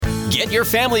Get your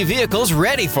family vehicles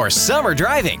ready for summer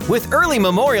driving with early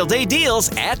Memorial Day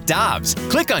deals at Dobbs.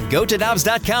 Click on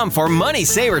GoToDobbs.com for money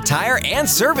saver tire and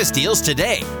service deals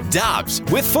today. Dobbs,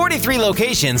 with 43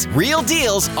 locations, real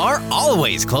deals are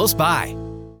always close by.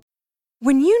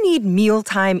 When you need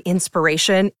mealtime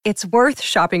inspiration, it's worth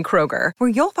shopping Kroger, where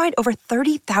you'll find over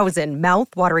 30,000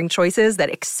 mouth-watering choices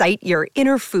that excite your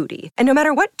inner foodie. And no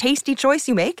matter what tasty choice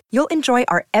you make, you'll enjoy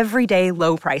our everyday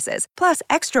low prices, plus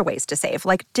extra ways to save,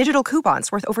 like digital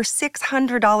coupons worth over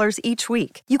 $600 each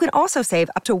week. You can also save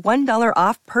up to $1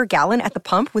 off per gallon at the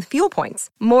pump with fuel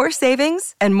points. More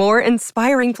savings and more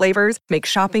inspiring flavors make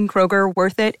shopping Kroger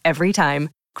worth it every time.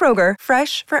 Kroger,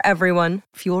 fresh for everyone.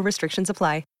 Fuel restrictions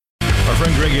apply. Our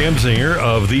friend Greg Amsinger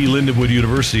of the Lindenwood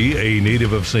University, a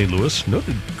native of St. Louis,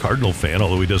 noted Cardinal fan,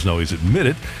 although he doesn't always admit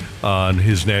it, on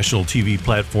his national TV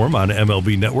platform on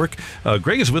MLB Network.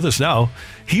 Greg is with us now.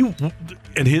 He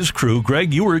and his crew,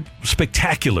 Greg, you were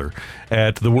spectacular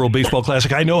at the World Baseball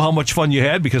Classic. I know how much fun you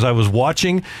had because I was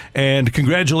watching, and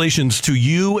congratulations to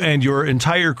you and your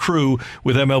entire crew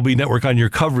with MLB Network on your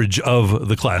coverage of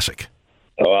the Classic.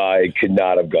 Oh, I could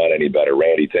not have gone any better,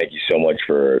 Randy. Thank you so much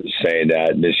for saying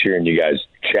that. And just hearing you guys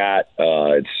chat,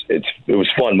 it was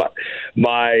fun.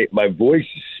 My voice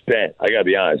is spent. I gotta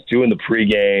be honest. Doing the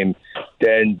pregame,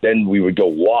 then we would go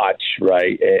watch,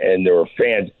 right? And there were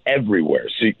fans everywhere.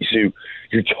 So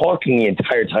you're talking the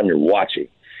entire time you're watching,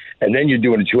 and then you're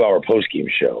doing a 2-hour postgame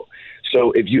show.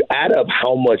 So if you add up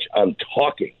how much I'm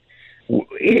talking,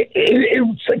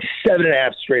 it's like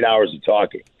 7.5 straight hours of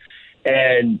talking.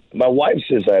 And my wife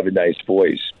says I have a nice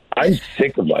voice. I'm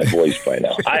sick of my voice by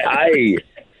now. It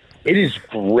is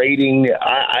grating.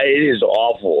 It is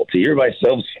awful to hear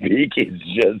myself speak. It's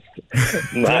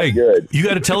just not good. You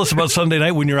got to tell us about Sunday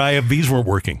night when your IFVs weren't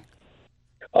working.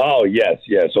 Oh, yes.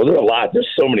 So there's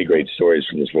so many great stories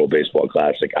from this World Baseball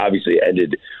Classic. Obviously, it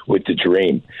ended with the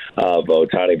dream of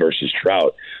Ohtani versus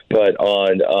Trout. But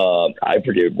on, I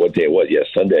forget what day it was. Yes,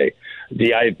 Sunday,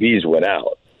 the IFVs went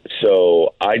out.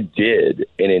 So I did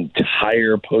an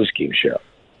entire postgame show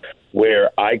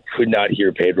where I could not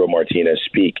hear Pedro Martinez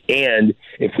speak. And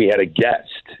if we had a guest,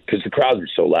 because the crowds were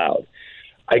so loud,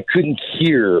 I couldn't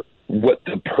hear what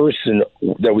the person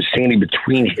that was standing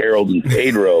between Harold and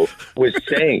Pedro was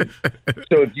saying.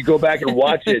 So if you go back and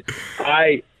watch it,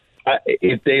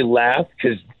 if they laugh,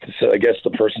 because I guess the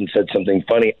person said something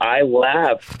funny, I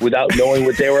laughed without knowing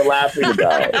what they were laughing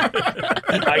about.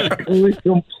 I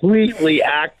completely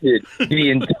acted the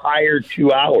entire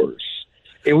 2 hours.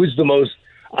 It was the most.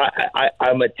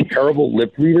 I'm a terrible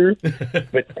lip reader,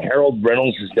 but Harold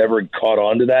Reynolds has never caught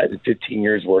on to that in 15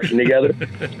 years working together.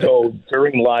 So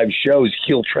during live shows,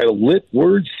 he'll try to lip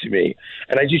words to me,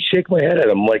 and I just shake my head at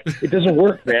him like, it doesn't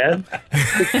work, man.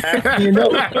 Just ask me a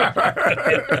note.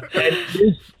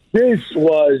 And this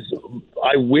was,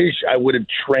 I wish I would have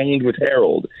trained with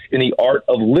Harold in the art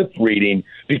of lip reading,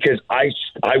 because I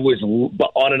was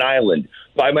on an island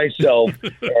by myself,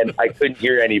 and I couldn't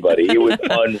hear anybody. It was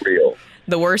unreal.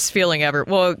 The worst feeling ever.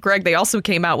 Well, Greg, they also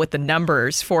came out with the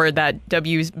numbers for that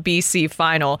WBC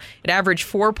final. It averaged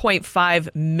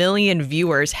 4.5 million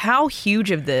viewers. How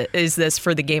huge is this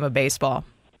for the game of baseball?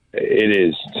 It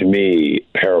is, to me,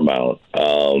 paramount.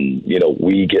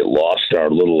 We get lost in our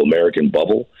little American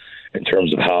bubble in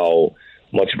terms of how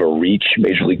much of a reach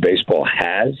Major League Baseball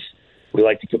has. We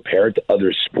like to compare it to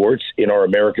other sports in our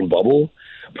American bubble.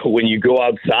 But when you go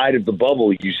outside of the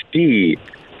bubble, you see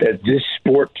that this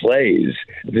sport plays.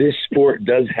 This sport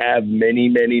does have many,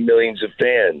 many millions of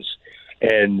fans.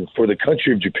 And for the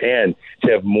country of Japan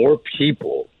to have more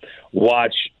people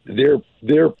watch their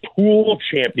pool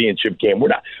championship game, we're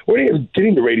not even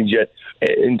getting the ratings yet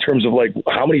in terms of like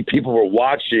how many people were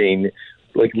watching,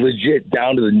 like legit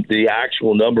down to the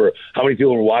actual number, how many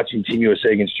people were watching Team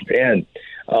USA against Japan.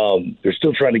 They're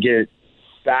still trying to get it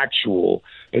factual,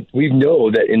 but we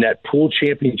know that in that pool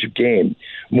championship game,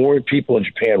 more people in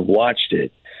Japan watched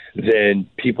it than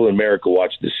people in America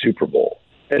watched the Super Bowl.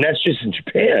 And that's just in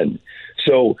Japan.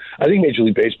 So I think Major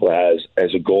League Baseball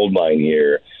has a gold mine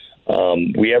here.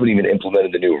 We haven't even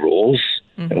implemented the new rules,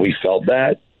 and we felt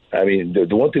that. I mean,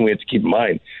 the one thing we have to keep in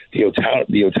mind, the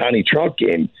Ohtani Trout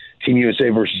game, Team USA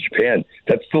versus Japan,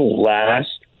 that's the last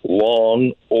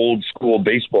long, old-school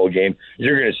baseball game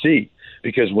you're going to see.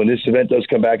 Because when this event does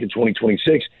come back in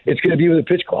 2026, it's going to be with a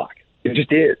pitch clock. It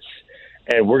just is.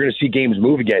 And we're going to see games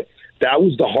move again. That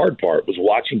was the hard part, was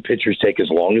watching pitchers take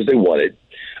as long as they wanted,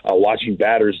 watching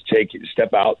batters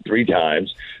step out 3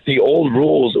 times. The old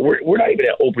rules, we're not even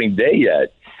at opening day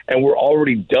yet, and we're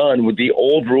already done with the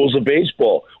old rules of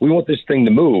baseball. We want this thing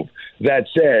to move. That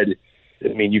said,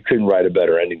 I mean, you couldn't write a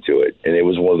better ending to it, and it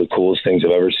was one of the coolest things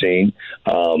I've ever seen.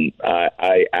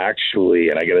 I actually,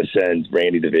 and I got to send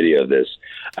Randy the video of this,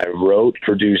 I wrote,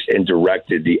 produced, and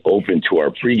directed the open to our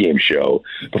pregame show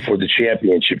before the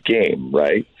championship game,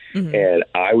 right? Mm-hmm. And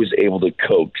I was able to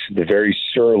coax the very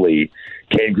surly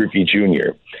Ken Griffey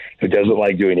Jr., who doesn't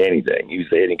like doing anything. He was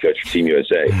the hitting coach for Team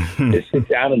USA. To sit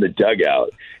down in the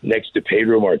dugout next to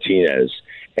Pedro Martinez,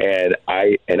 and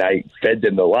I fed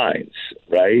them the lines,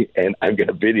 right? And I've got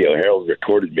a video. Harold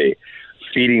recorded me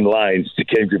feeding lines to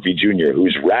Ken Griffey Jr.,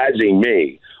 who's razzing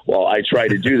me while I try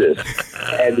to do this.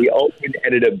 And the open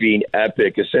ended up being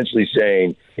epic, essentially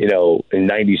saying, you know, in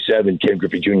 97, Ken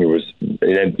Griffey Jr. was an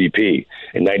MVP.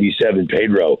 In 97,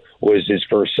 Pedro was his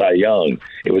first Cy Young.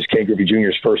 It was Ken Griffey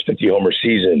Jr.'s first 50-homer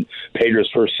season,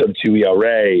 Pedro's first sub-2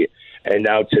 ERA. And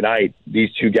now tonight,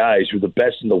 these two guys who were the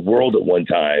best in the world at one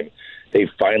time, they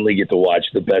finally get to watch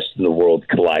the best in the world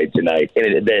collide tonight.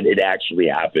 And then it actually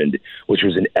happened, which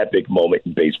was an epic moment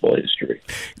in baseball history.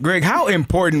 Greg, how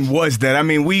important was that? I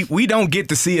mean, we don't get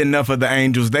to see enough of the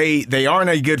Angels. They aren't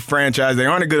a good franchise. They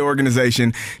aren't a good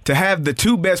organization. To have the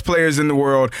two best players in the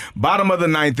world, bottom of the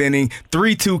ninth inning,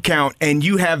 3-2 count, and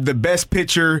you have the best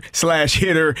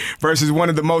pitcher/hitter versus one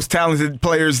of the most talented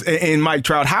players in Mike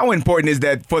Trout. How important is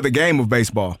that for the game of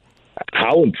baseball?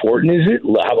 How important is it?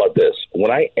 How about this?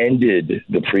 When I ended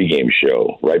the pregame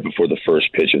show right before the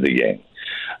first pitch of the game,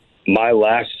 my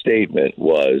last statement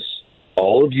was,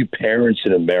 all of you parents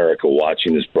in America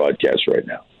watching this broadcast right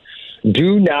now,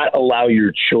 do not allow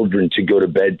your children to go to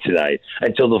bed tonight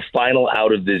until the final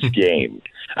out of this game.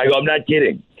 I go, I'm not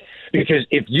kidding. Because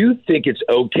if you think it's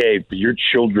okay for your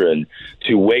children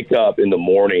to wake up in the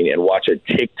morning and watch a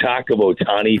TikTok of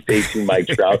Ohtani facing Mike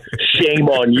Trout, shame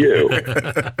on you.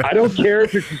 I don't care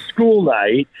if it's a school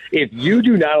night. If you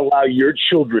do not allow your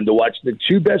children to watch the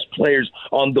two best players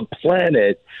on the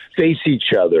planet face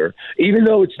each other, even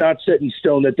though it's not set in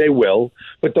stone that they will,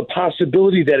 but the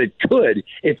possibility that it could,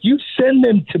 if you send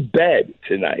them to bed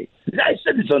tonight, I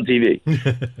said this on TV.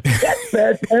 That's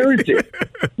bad parenting.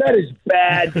 That is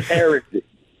bad parenting.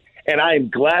 And I am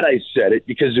glad I said it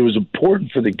because it was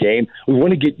important for the game. We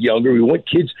want to get younger. We want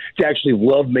kids to actually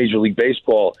love Major League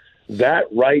Baseball. That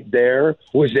right there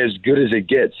was as good as it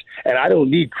gets. And I don't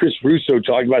need Chris Russo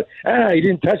talking about, he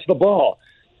didn't touch the ball.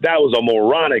 That was a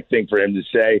moronic thing for him to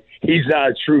say. He's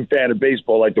not a true fan of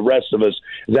baseball like the rest of us.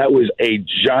 That was a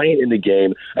giant in the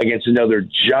game against another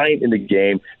giant in the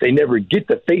game. They never get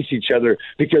to face each other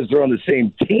because they're on the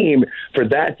same team. For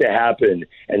that to happen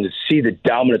and to see the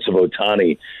dominance of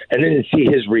Ohtani and then to see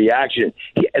his reaction.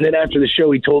 And then after the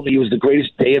show, he told me it was the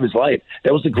greatest day of his life.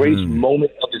 That was the greatest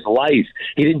moment of his life.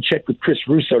 He didn't check with Chris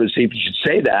Russo to see if he should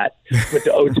say that. But to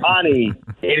Ohtani,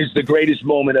 it is the greatest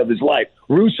moment of his life.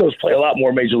 Russo's play a lot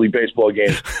more Major League Baseball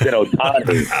games than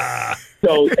Ohtani.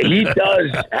 So he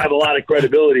does have a lot of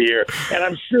credibility here. And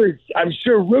I'm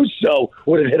sure Russo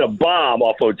would have hit a bomb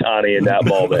off Ohtani in that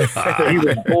moment. He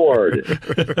was bored.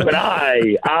 But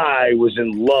I was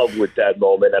in love with that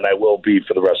moment, and I will be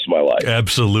for the rest of my life.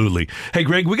 Absolutely. Hey,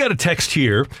 Greg, we got a text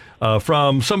here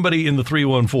from somebody in the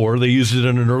 314. They used it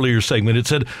in an earlier segment. It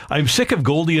said, I'm sick of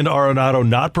Goldie and Arenado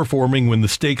not performing when the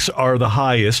stakes are the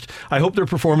highest. I hope their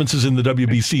performances in the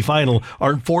WBC final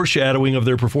aren't foreshadowing of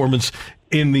their performance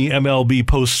in the MLB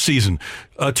postseason.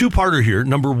 Two-parter here.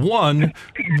 Number one,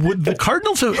 would the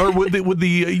Cardinals have, or would the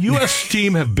U.S.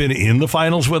 team have been in the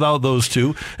finals without those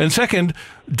two? And second,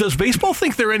 does baseball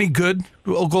think they're any good,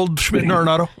 Goldschmidt and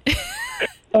Arenado?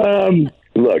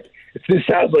 Look, this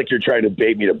sounds like you're trying to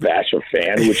bait me to bash a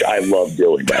fan, which I love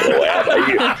doing, by the way. How about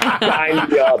you? Sign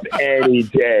me up any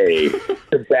day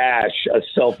to bash a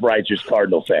self-righteous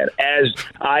Cardinal fan. As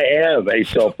I am a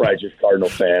self-righteous Cardinal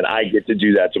fan, I get to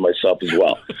do that to myself as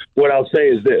well. What I'll say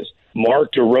is this.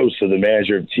 Mark DeRosa, the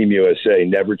manager of Team USA,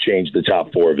 never changed the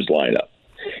top four of his lineup.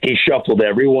 He shuffled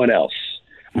everyone else.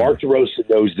 Mark DeRosa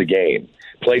knows the game.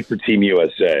 Played for Team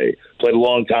USA, played a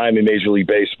long time in Major League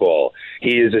Baseball.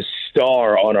 He is a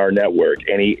star on our network,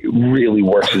 and he really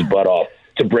works his butt off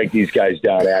to break these guys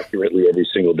down accurately every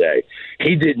single day.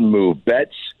 He didn't move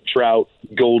Betts, Trout,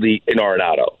 Goldie, and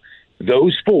Arenado.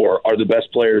 Those four are the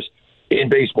best players in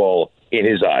baseball in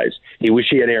his eyes. He wished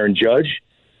he had Aaron Judge,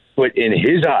 but in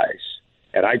his eyes,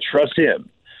 and I trust him,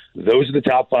 those are the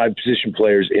top five position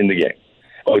players in the game.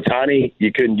 Ohtani,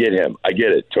 you couldn't get him. I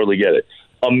get it. Totally get it.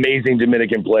 Amazing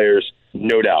Dominican players,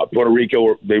 no doubt. Puerto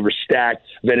Rico, they were stacked.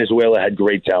 Venezuela had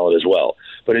great talent as well.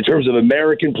 But in terms of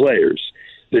American players,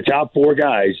 The top 4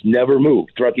 guys never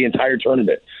moved throughout the entire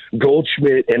tournament.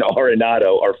 Goldschmidt and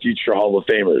Arenado are future Hall of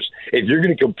Famers. If you're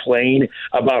going to complain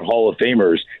about Hall of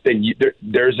Famers, then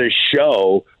there's a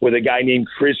show with a guy named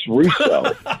Chris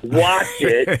Russo. Watch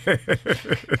it,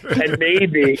 and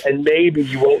maybe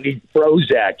you won't need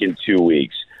Prozac in 2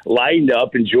 weeks. Lighten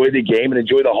up, enjoy the game, and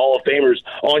enjoy the Hall of Famers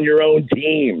on your own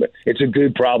team. It's a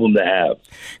good problem to have.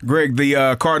 Greg,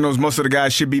 the Cardinals, most of the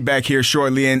guys should be back here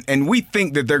shortly, and we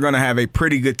think that they're going to have a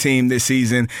pretty good team this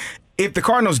season. If the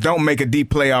Cardinals don't make a deep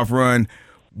playoff run,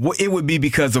 it would be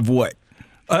because of what?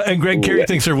 And Greg, Gary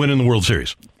thinks they're winning the World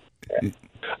Series.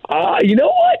 You know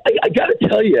what? I got to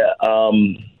tell you,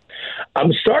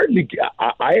 I'm starting to –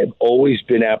 I have always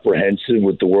been apprehensive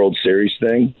with the World Series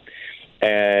thing.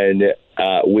 And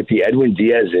with the Edwin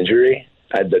Diaz injury,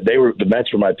 the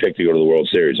Mets were my pick to go to the World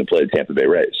Series and play the Tampa Bay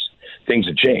Rays. Things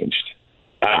have changed.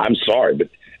 I'm sorry, but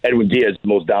Edwin Diaz is the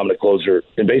most dominant closer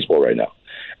in baseball right now.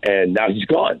 And now he's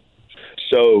gone.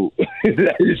 So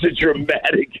that is a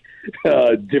dramatic,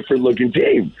 different-looking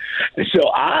team. So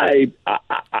I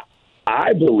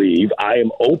believe I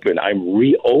am open. I'm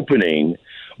reopening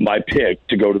my pick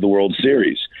to go to the World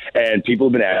Series. And people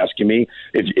have been asking me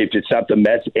if it's not the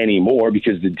Mets anymore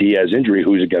because of the Diaz injury,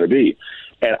 who's it going to be?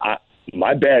 And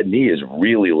my bad knee is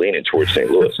really leaning towards St.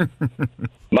 Louis.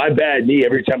 My bad knee,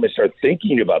 every time I start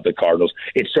thinking about the Cardinals,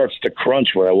 it starts to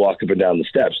crunch when I walk up and down the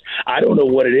steps. I don't know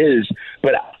what it is,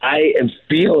 but I am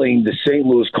feeling the St.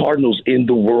 Louis Cardinals in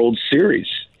the World Series.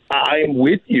 I am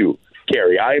with you,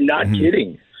 Gary. I am not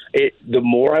kidding. The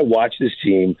more I watch this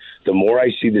team, the more I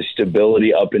see the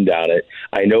stability up and down it.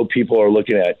 I know people are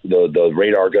looking at the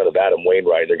radar gun of Adam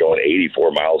Wainwright. They're going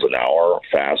 84 miles an hour,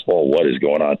 fastball. What is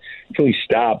going on? Can we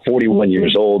stop? 41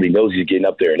 years old. He knows he's getting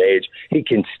up there in age. He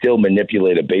can still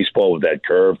manipulate a baseball with that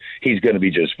curve. He's going to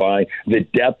be just fine. The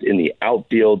depth in the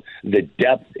outfield, the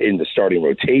depth in the starting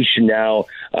rotation now.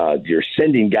 You're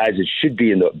sending guys that should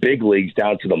be in the big leagues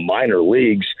down to the minor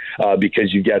leagues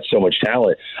because you've got so much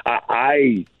talent.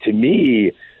 To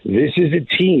me, this is a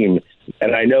team,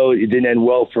 and I know it didn't end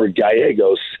well for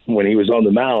Gallegos when he was on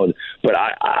the mound, but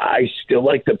I still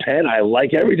like the pen. I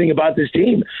like everything about this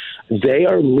team. They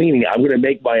are leaning. I'm going to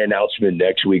make my announcement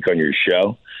next week on your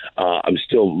show. I'm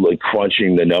still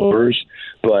crunching the numbers,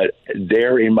 but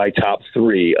they're in my top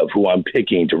 3 of who I'm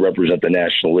picking to represent the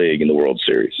National League in the World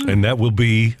Series. And that will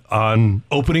be on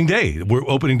opening day. We're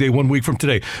opening day 1 week from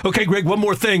today. Okay, Greg, one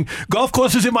more thing. Golf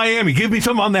courses in Miami. Give me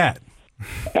some on that.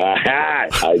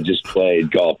 I just played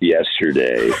golf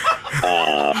yesterday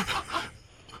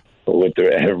with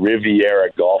the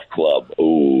Riviera Golf Club.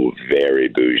 Ooh, very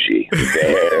bougie.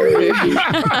 Very bougie.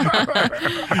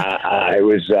 I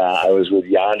was with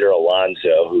Yonder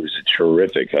Alonso, who's a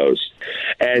terrific host.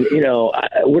 And,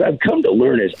 what I've come to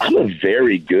learn is I'm a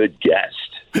very good guest.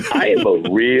 I am a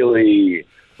really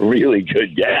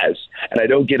good guest, and I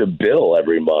don't get a bill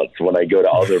every month when I go to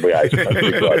other guys'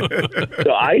 country clubs.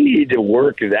 So I need to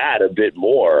work that a bit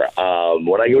more.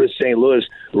 When I go to St. Louis,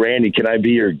 Randy, can I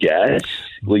be your guest?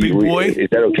 Big boy, is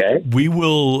that okay?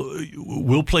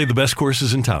 We'll play the best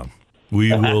courses in town.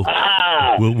 We will.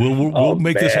 We'll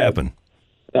make this happen.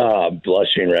 Oh, I'm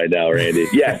blushing right now, Randy.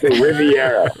 Yeah, so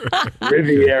Riviera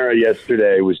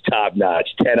yesterday was top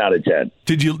notch, 10 out of 10.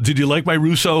 Did you like my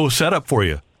Russo setup for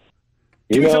you?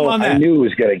 I knew he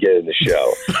was going to get in the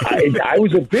show. I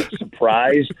was a bit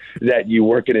surprised that you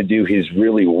weren't going to do his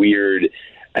really weird,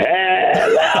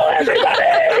 hello,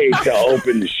 everybody, to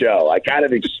open the show. I kind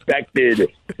of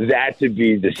expected that to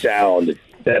be the sound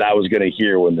that I was going to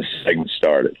hear when the segment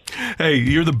started. Hey,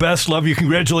 you're the best. Love you.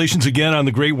 Congratulations again on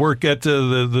the great work at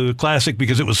the Classic,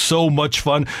 because it was so much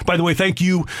fun. By the way, thank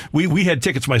you. We had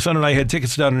tickets. My son and I had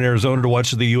tickets down in Arizona to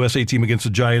watch the USA team against the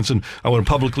Giants, and I want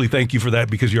to publicly thank you for that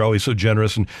because you're always so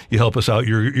generous and you help us out.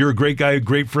 You're a great guy, a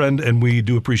great friend, and we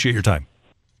do appreciate your time.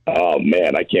 Oh,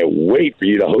 man, I can't wait for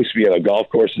you to host me on a golf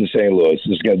course in St. Louis.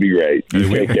 This is going to be great.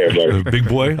 Take care, buddy. Big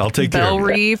boy, I'll take care. Belle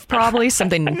Reeve, probably,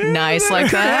 something nice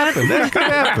like that. That could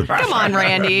happen. Come on,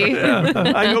 Randy. Yeah,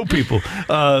 I know people.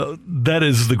 That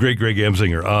is the great Greg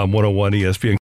Amsinger, 101 ESPN.